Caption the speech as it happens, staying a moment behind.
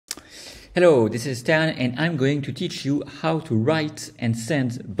Hello, this is Stan and I'm going to teach you how to write and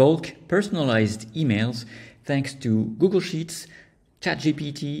send bulk personalized emails thanks to Google Sheets,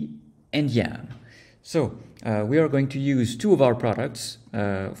 ChatGPT and YAMM. So we are going to use two of our products,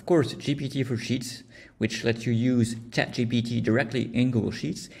 of course GPT for Sheets, which lets you use ChatGPT directly in Google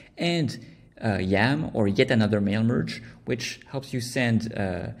Sheets, and YAMM, or yet another mail merge, which helps you send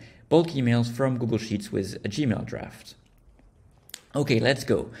bulk emails from Google Sheets with a Gmail draft. Okay, let's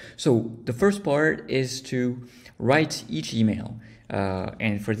go. So the first part is to write each email.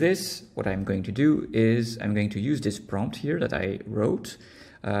 And for this, what I'm going to do is I'm going to use this prompt here that I wrote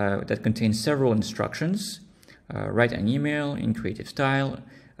that contains several instructions. Write an email in creative style,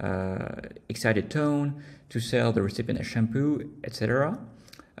 excited tone, to sell the recipient a shampoo, etc.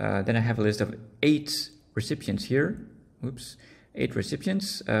 Then I have a list of 8 recipients here. Oops, 8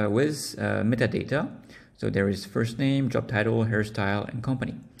 recipients with metadata. So there is first name, job title, hairstyle, and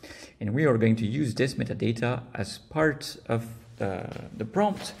company. And we are going to use this metadata as part of the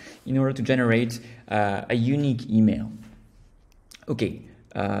prompt in order to generate a unique email. Okay,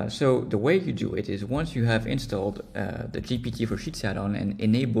 so the way you do it is once you have installed the GPT for Sheets add-on and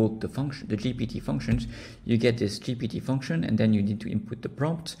enabled the GPT functions, you get this GPT function, and then you need to input the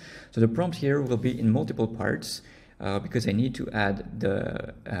prompt. So the prompt here will be in multiple parts. Because I need to add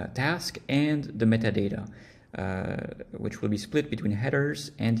the task and the metadata, which will be split between headers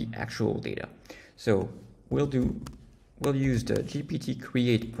and the actual data. So we'll use the GPT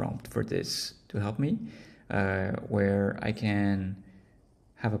create prompt for this to help me, where I can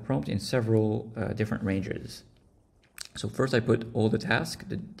have a prompt in several different ranges. So first I put all the task,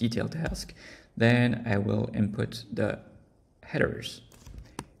 the detailed task, then I will input the headers,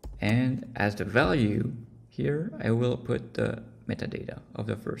 and as the value here, I will put the metadata of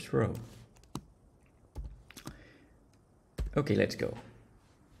the first row. Okay, let's go.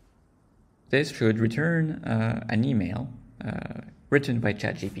 This should return an email written by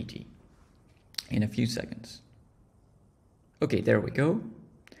ChatGPT in a few seconds. Okay, there we go.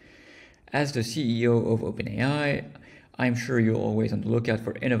 As the CEO of OpenAI, I'm sure you're always on the lookout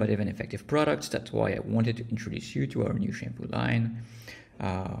for innovative and effective products. That's why I wanted to introduce you to our new shampoo line.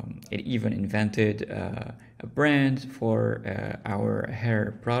 It even invented a brand for our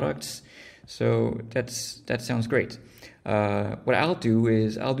hair products. So that sounds great. What I'll do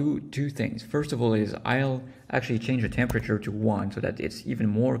is I'll do 2 things. First of all is I'll actually change the temperature to 1 so that it's even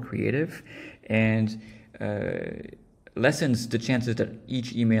more creative and lessens the chances that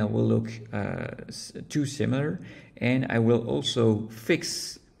each email will look too similar. And I will also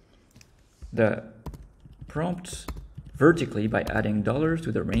fix the prompt vertically by adding dollars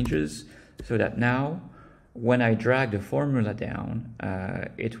to the ranges, so that now when I drag the formula down,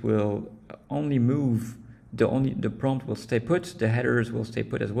 it will only move, the prompt will stay put, the headers will stay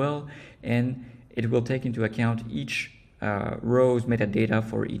put as well, and it will take into account each row's metadata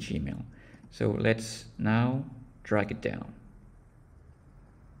for each email. So let's now drag it down.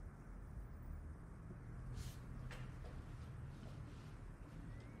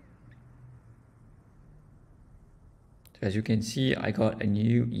 As you can see, I got a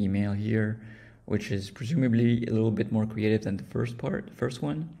new email here, which is presumably a little bit more creative than the first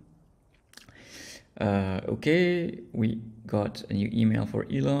one. Okay, we got a new email for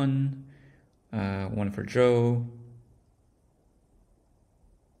Elon, one for Joe,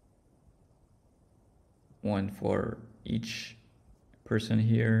 one for each person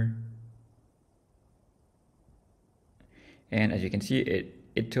here. And as you can see,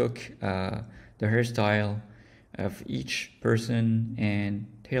 it took the hairstyle of each person and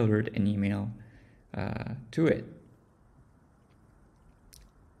tailored an email to it.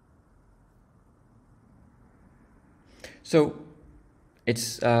 So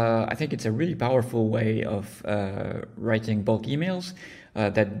it's I think it's a really powerful way of writing bulk emails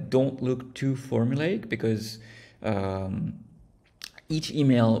that don't look too formulaic, because each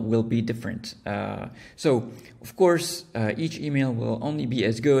email will be different. So, of course, each email will only be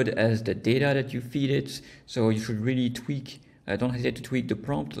as good as the data that you feed it. So you should really tweak, don't hesitate to tweak the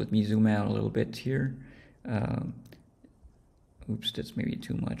prompt. Let me zoom out a little bit here. Oops, that's maybe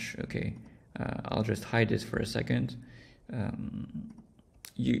too much. Okay, I'll just hide this for a second.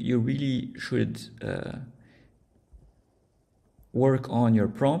 You really should work on your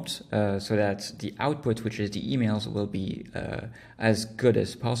prompt so that the output, which is the emails, will be as good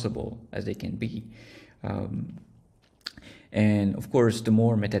as possible as they can be. And of course, the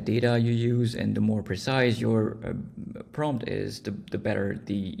more metadata you use and the more precise your prompt is, the better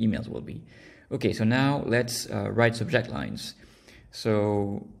the emails will be. Okay, so now let's write subject lines.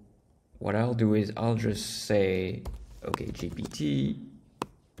 So what I'll do is I'll just say, okay, GPT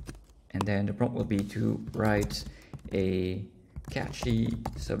and then the prompt will be to write a catchy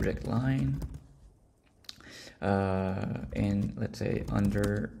subject line, and let's say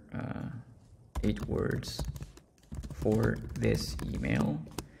under 8 words for this email,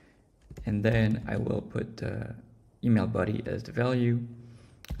 and then I will put the email body as the value,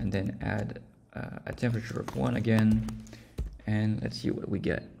 and then add a temperature of 1 again, and let's see what we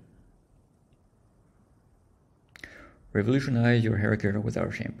get. Revolutionize your hair care with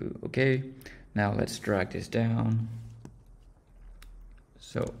our shampoo. Okay, now let's drag this down.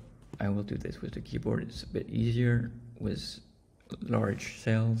 So I will do this with the keyboard, it's a bit easier with large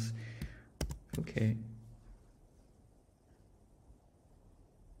cells. Okay.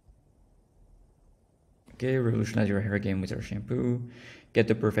 Okay, revolutionize your hair game with our shampoo. Get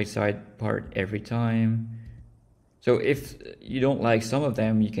the perfect side part every time. So if you don't like some of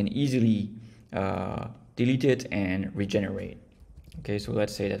them, you can easily delete it and regenerate. Okay, so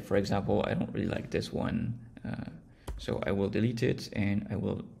let's say that, for example, I don't really like this one. So I will delete it and I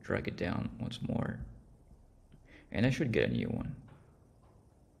will drag it down once more. And I should get a new one.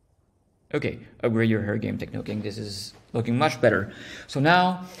 Okay, upgrade your hair game techno king. This is looking much better. So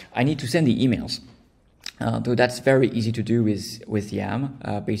now I need to send the emails. So that's very easy to do with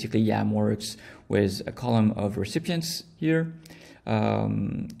YAMM. Basically, YAMM works with a column of recipients here.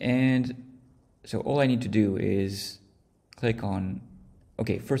 And so all I need to do is click on,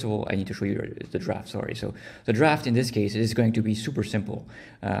 okay, first of all, I need to show you the draft, sorry. So the draft in this case is going to be super simple.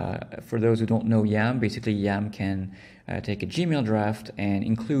 For those who don't know YAMM, basically YAMM can take a Gmail draft and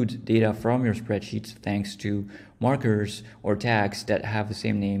include data from your spreadsheets thanks to markers or tags that have the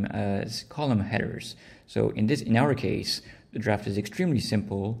same name as column headers. So in our case, the draft is extremely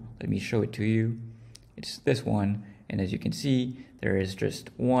simple. Let me show it to you. It's this one, and as you can see, there is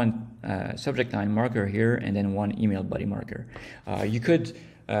just one subject line marker here and then one email body marker. You could,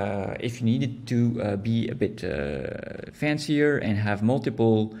 if you needed to be a bit fancier and have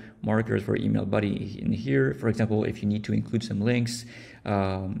multiple markers for email body in here, for example, if you need to include some links,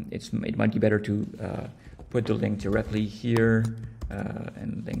 it might be better to put the link directly here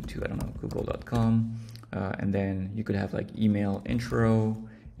and link to, I don't know, google.com. And then you could have like email intro,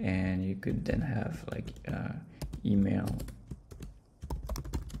 and you could then have like email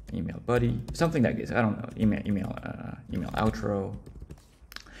body, something like this. I don't know, email outro,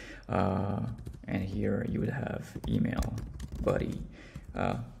 and here you would have email body.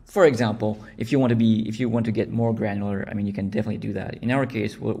 For example, if you want to get more granular, I mean, you can definitely do that. In our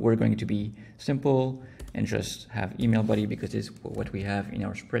case, we're going to be simple and just have email body because this is what we have in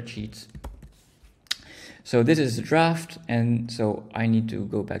our spreadsheets. So this is the draft, and so I need to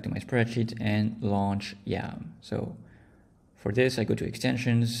go back to my spreadsheet and launch YAMM. So for this, I go to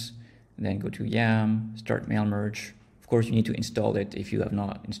extensions, and then go to YAMM, start mail merge. Of course, you need to install it if you have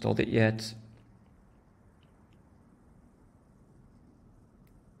not installed it yet.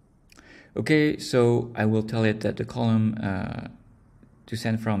 Okay, so I will tell it that the column to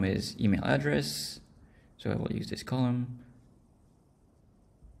send from is email address. So I will use this column.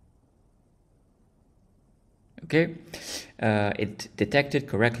 Okay, it detected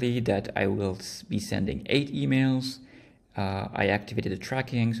correctly that I will be sending 8 emails. I activated the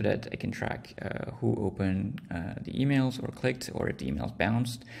tracking so that I can track who opened the emails or clicked, or if the emails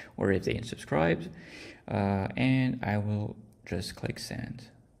bounced, or if they unsubscribed. And I will just click send.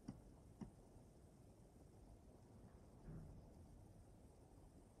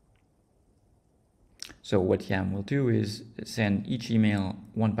 So what YAMM will do is send each email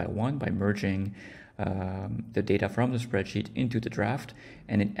one by one by merging the data from the spreadsheet into the draft,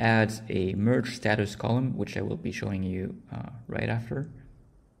 and it adds a merge status column, which I will be showing you right after.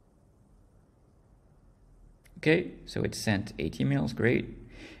 Okay, so it sent 8 emails, great.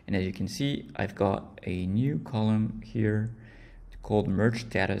 And as you can see, I've got a new column here called merge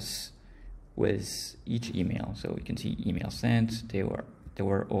status with each email. So you can see email sent, they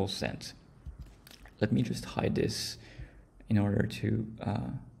were all sent. Let me just hide this in order to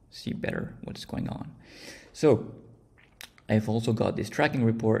see better what's going on. So I've also got this tracking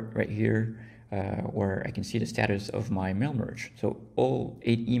report right here where I can see the status of my mail merge. So all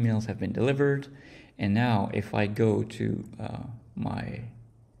 8 emails have been delivered. And now if I go to my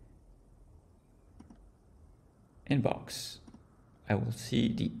inbox, I will see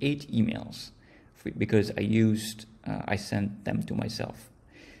the 8 emails because I sent them to myself.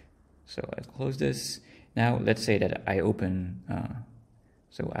 So I'll close this. Now let's say that I open,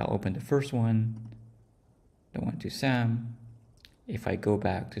 so I'll open the first one, the one to Sam. If I go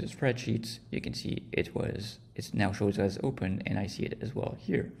back to the spreadsheets, you can see it now shows as open, and I see it as well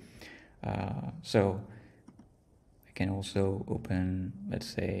here. So I can also open, let's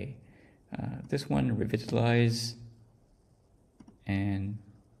say, this one, revitalize, and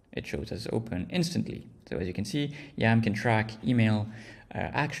it shows us open instantly. So as you can see, YAMM can track email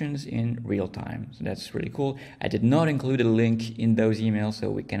actions in real time. So that's really cool. I did not include a link in those emails, so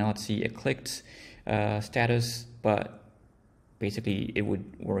we cannot see a clicked status, but basically it would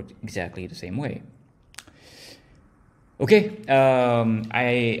work exactly the same way. Okay,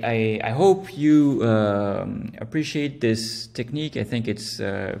 I hope you appreciate this technique. I think it's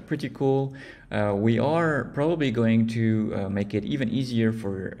pretty cool. We are probably going to make it even easier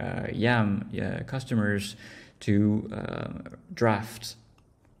for YAMM customers to draft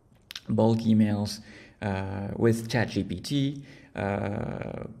bulk emails with ChatGPT,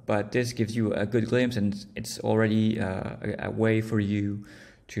 but this gives you a good glimpse, and it's already a way for you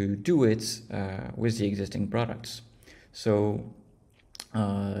to do it with the existing products. So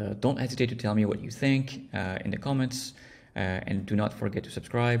don't hesitate to tell me what you think in the comments, and do not forget to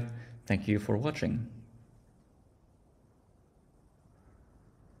subscribe. Thank you for watching.